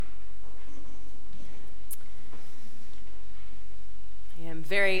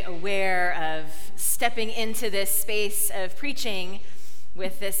very aware of stepping into this space of preaching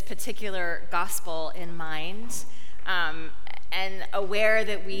with this particular gospel in mind, and aware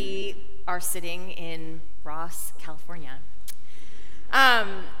that we are sitting in Ross, California.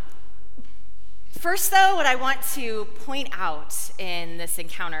 First, though, what I want to point out in this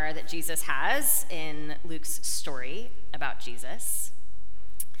encounter that Jesus has in Luke's story about Jesus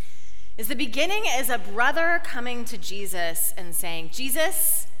is the beginning is a brother coming to Jesus and saying,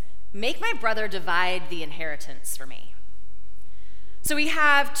 "Jesus, make my brother divide the inheritance for me." So we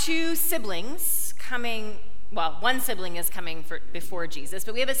have two siblings coming, well, one sibling is coming before Jesus,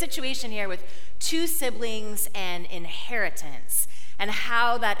 but we have a situation here with two siblings and inheritance and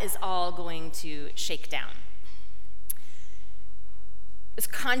how that is all going to shake down. This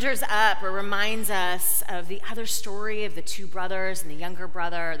conjures up or reminds us of the other story of the two brothers and the younger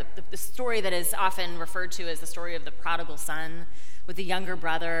brother, the story that is often referred to as the story of the prodigal son, with the younger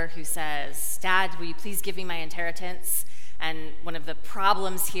brother who says, "Dad, will you please give me my inheritance?" And one of the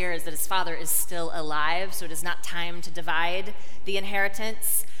problems here is that his father is still alive, so it is not time to divide the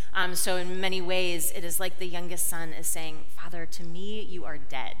inheritance. So in many ways, it is like the youngest son is saying, "Father, to me, you are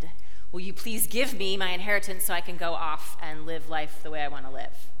dead. Will you please give me my inheritance so I can go off and live life the way I want to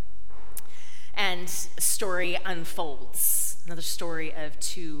live?" And a story unfolds, another story of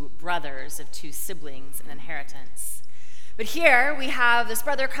two brothers, of two siblings, and inheritance. But here we have this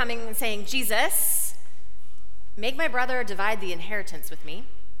brother coming and saying, "Jesus, make my brother divide the inheritance with me."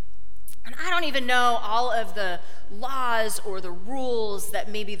 And I don't even know all of the laws or the rules that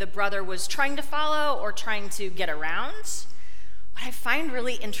maybe the brother was trying to follow or trying to get around. What I find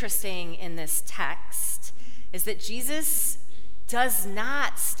really interesting in this text is that Jesus does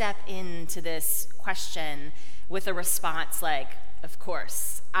not step into this question with a response like, "Of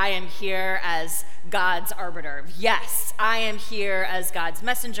course, I am here as God's arbiter. Yes, I am here as God's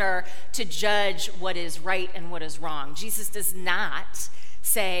messenger to judge what is right and what is wrong." Jesus does not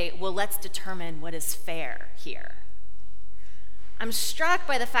say, "Well, let's determine what is fair here." I'm struck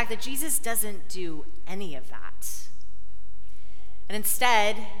by the fact that Jesus doesn't do any of that. And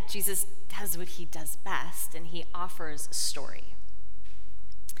instead, Jesus does what he does best, and he offers a story.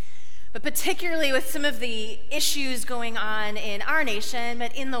 But particularly with some of the issues going on in our nation,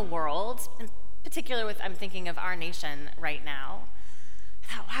 but in the world, in particular with, I'm thinking of our nation right now,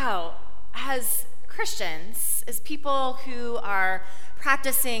 I thought, wow, as Christians, as people who are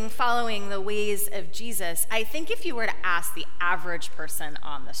practicing following the ways of Jesus, I think if you were to ask the average person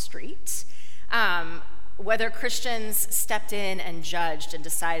on the street whether Christians stepped in and judged and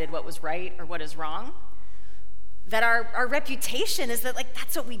decided what was right or what is wrong, that our reputation is that, like,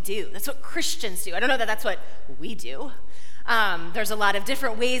 that's what we do. That's what Christians do. I don't know that that's what we do. There's a lot of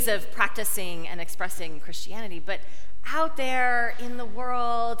different ways of practicing and expressing Christianity, but out there in the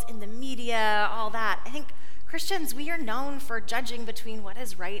world, in the media, all that, I think Christians, we are known for judging between what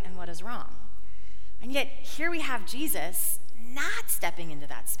is right and what is wrong. And yet here we have Jesus not stepping into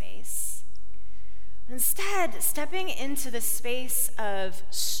that space, but instead stepping into the space of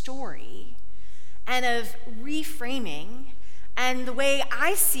story and of reframing. And the way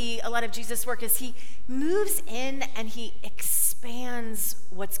I see a lot of Jesus' work is he moves in and he expands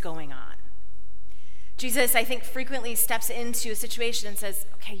what's going on. Jesus, I think, frequently steps into a situation and says,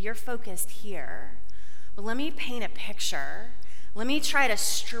 "Okay, you're focused here, but let me paint a picture. Let me try to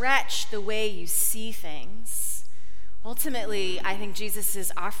stretch the way you see things." Ultimately, I think Jesus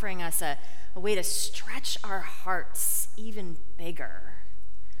is offering us a way to stretch our hearts even bigger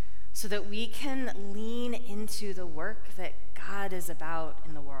so that we can lean into the work that God is about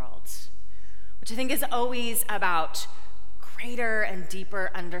in the world, which I think is always about greater and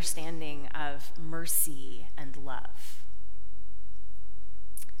deeper understanding of mercy and love.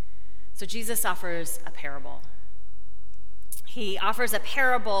 So Jesus offers a parable. He offers a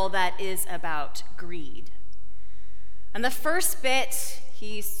parable that is about greed. And the first bit,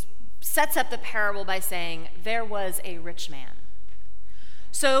 he sets up the parable by saying, there was a rich man.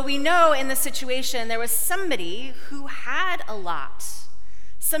 So we know in the situation there was somebody who had a lot,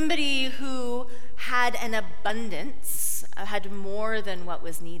 somebody who had an abundance, had more than what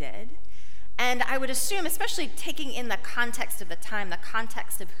was needed. And I would assume, especially taking in the context of the time, the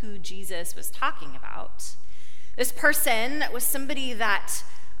context of who Jesus was talking about, this person was somebody that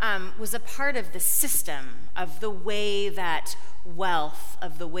was a part of the system, of the way that wealth,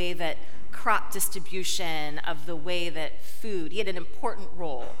 of the way that crop distribution, of the way that food, he had an important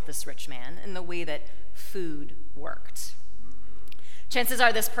role, this rich man, in the way that food worked. Chances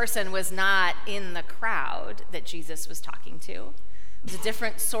are this person was not in the crowd that Jesus was talking to. It was a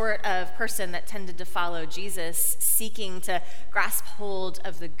different sort of person that tended to follow Jesus, seeking to grasp hold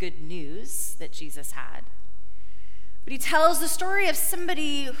of the good news that Jesus had. But he tells the story of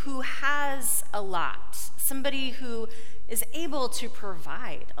somebody who has a lot, somebody who is able to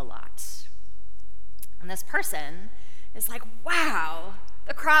provide a lot. And this person is like, wow,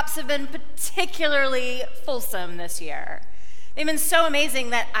 the crops have been particularly fulsome this year. They've been so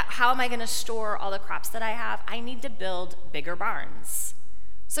amazing that how am I going to store all the crops that I have? I need to build bigger barns.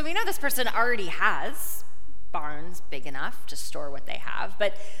 So we know this person already has barns big enough to store what they have,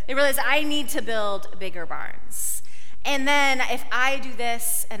 but they realize I need to build bigger barns. And then if I do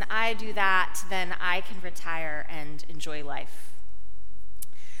this and I do that, then I can retire and enjoy life.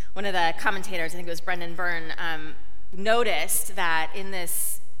 One of the commentators, I think it was Brendan Byrne, noticed that in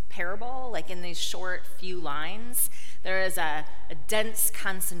this parable, like in these short few lines, there is a dense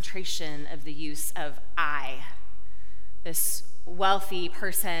concentration of the use of I. This wealthy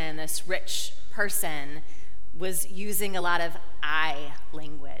person, this rich person was using a lot of I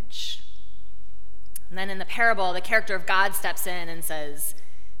language. And then in the parable, the character of God steps in and says,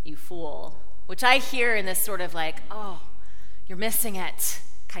 "You fool," which I hear in this sort of like, oh, you're missing it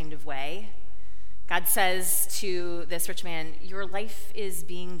kind of way. God says to this rich man, your life is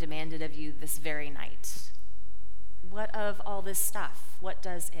being demanded of you this very night. What of all this stuff? What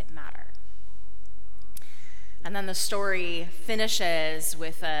does it matter? And then the story finishes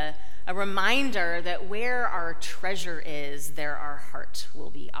with a reminder that where our treasure is, there our heart will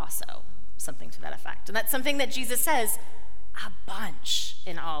be also. Something to that effect. And that's something that Jesus says a bunch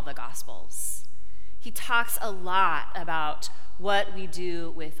in all the Gospels. He talks a lot about what we do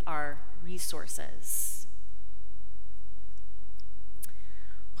with our resources.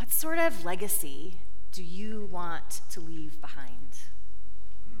 What sort of legacy do you want to leave behind?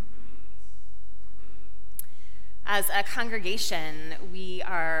 As a congregation, we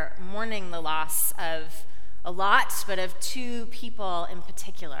are mourning the loss of a lot, but of two people in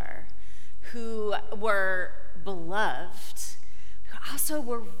particular who were beloved, who also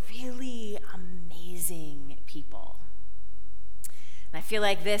were really amazing people. And I feel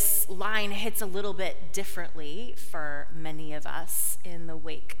like this line hits a little bit differently for many of us in the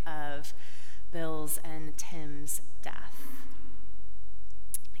wake of Bill's and Tim's death.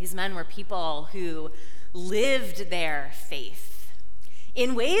 These men were people who lived their faith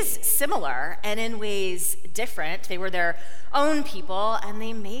in ways similar and in ways different. They were their own people, and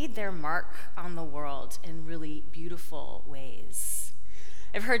they made their mark on the world in really beautiful ways.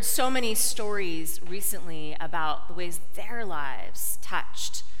 I've heard so many stories recently about the ways their lives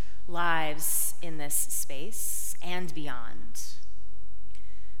touched lives in this space and beyond.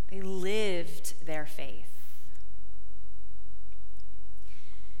 They lived their faith.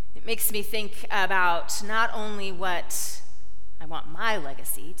 It makes me think about not only what I want my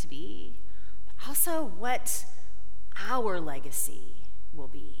legacy to be, but also what our legacy will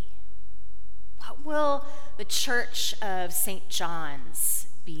be. What will the Church of St. John's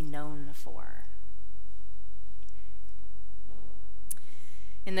be known for?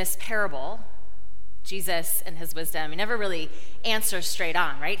 In this parable, Jesus, in his wisdom, he never really answers straight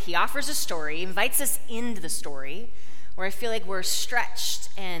on, right? He offers a story, invites us into the story, where I feel like we're stretched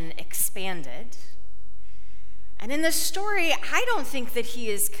and expanded. And in this story, I don't think that he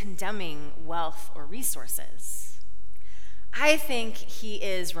is condemning wealth or resources. I think he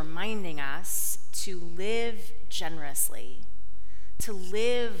is reminding us to live generously, to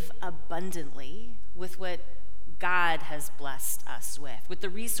live abundantly with what God has blessed us with the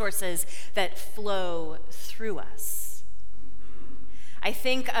resources that flow through us. I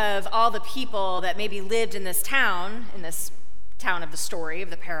think of all the people that maybe lived in this town of the story, of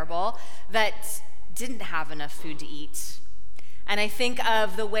the parable, that didn't have enough food to eat. And I think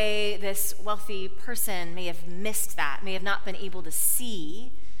of the way this wealthy person may have missed that, may have not been able to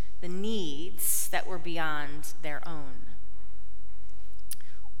see the needs that were beyond their own.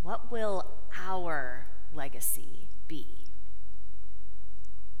 What will our legacy be?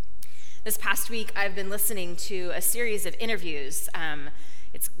 This past week, I've been listening to a series of interviews.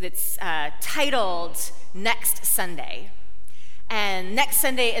 It's titled Next Sunday. And next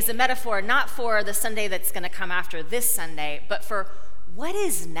Sunday is a metaphor not for the Sunday that's going to come after this Sunday, but for what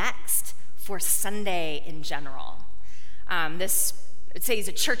is next for Sunday in general. I'd say he's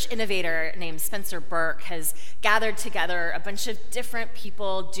a church innovator named Spencer Burke, has gathered together a bunch of different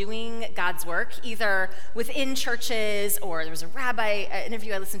people doing God's work, either within churches, or there was an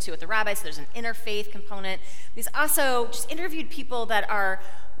interview I listened to with the rabbi, so there's an interfaith component. He's also just interviewed people that are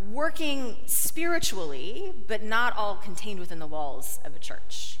working spiritually, but not all contained within the walls of a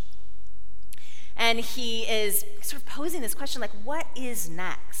church. And he is sort of posing this question, like, what is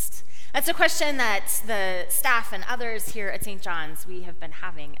next? That's a question that the staff and others here at St. John's, we have been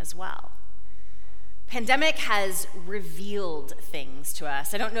having as well. Pandemic has revealed things to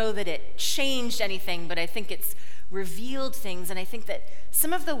us. I don't know that it changed anything, but I think it's revealed things, and I think that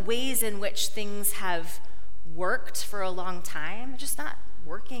some of the ways in which things have worked for a long time are just not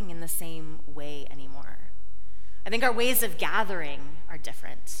working in the same way anymore. I think our ways of gathering are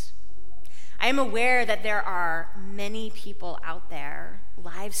different. I am aware that there are many people out there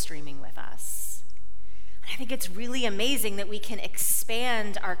live streaming with us. And I think it's really amazing that we can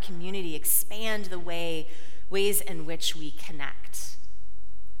expand our community, expand the ways in which we connect.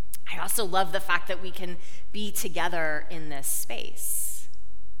 I also love the fact that we can be together in this space.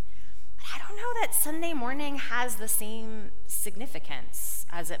 But I don't know that Sunday morning has the same significance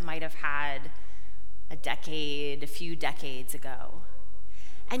as it might have had a few decades ago.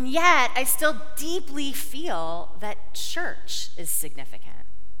 And yet, I still deeply feel that church is significant.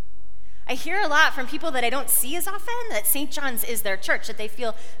 I hear a lot from people that I don't see as often that St. John's is their church, that they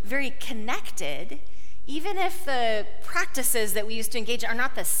feel very connected, even if the practices that we used to engage in are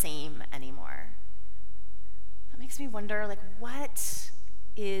not the same anymore. That makes me wonder, like, what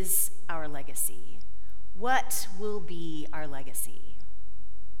is our legacy? What will be our legacy?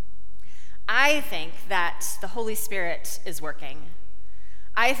 I think that the Holy Spirit is working.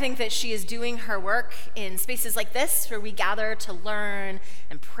 I think that she is doing her work in spaces like this, where we gather to learn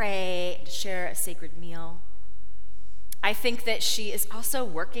and pray and to share a sacred meal. I think that she is also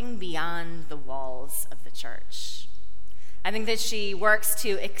working beyond the walls of the church. I think that she works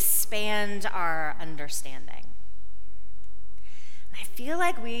to expand our understanding. And I feel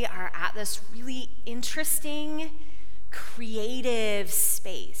like we are at this really interesting, creative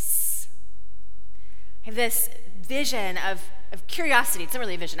space. I have this vision of curiosity. It's not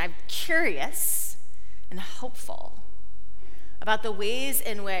really a vision. I'm curious and hopeful about the ways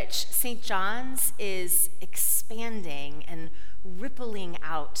in which St. John's is expanding and rippling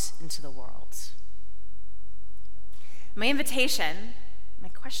out into the world. My invitation, my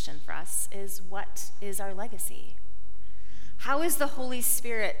question for us is, what is our legacy? How is the Holy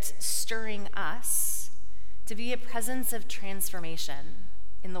Spirit stirring us to be a presence of transformation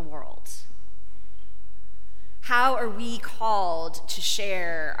in the world? How are we called to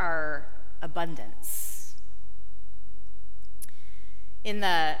share our abundance? In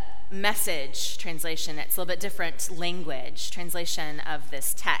the Message translation, it's a little bit different language translation of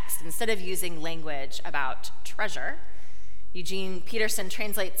this text. Instead of using language about treasure, Eugene Peterson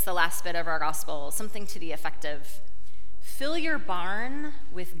translates the last bit of our gospel something to the effect of, fill your barn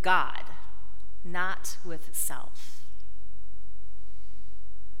with God, not with self.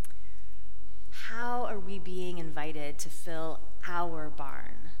 How are we being invited to fill our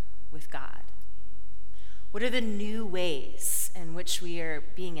barn with God? What are the new ways in which we are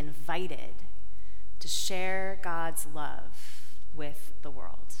being invited to share God's love with the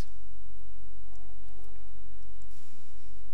world?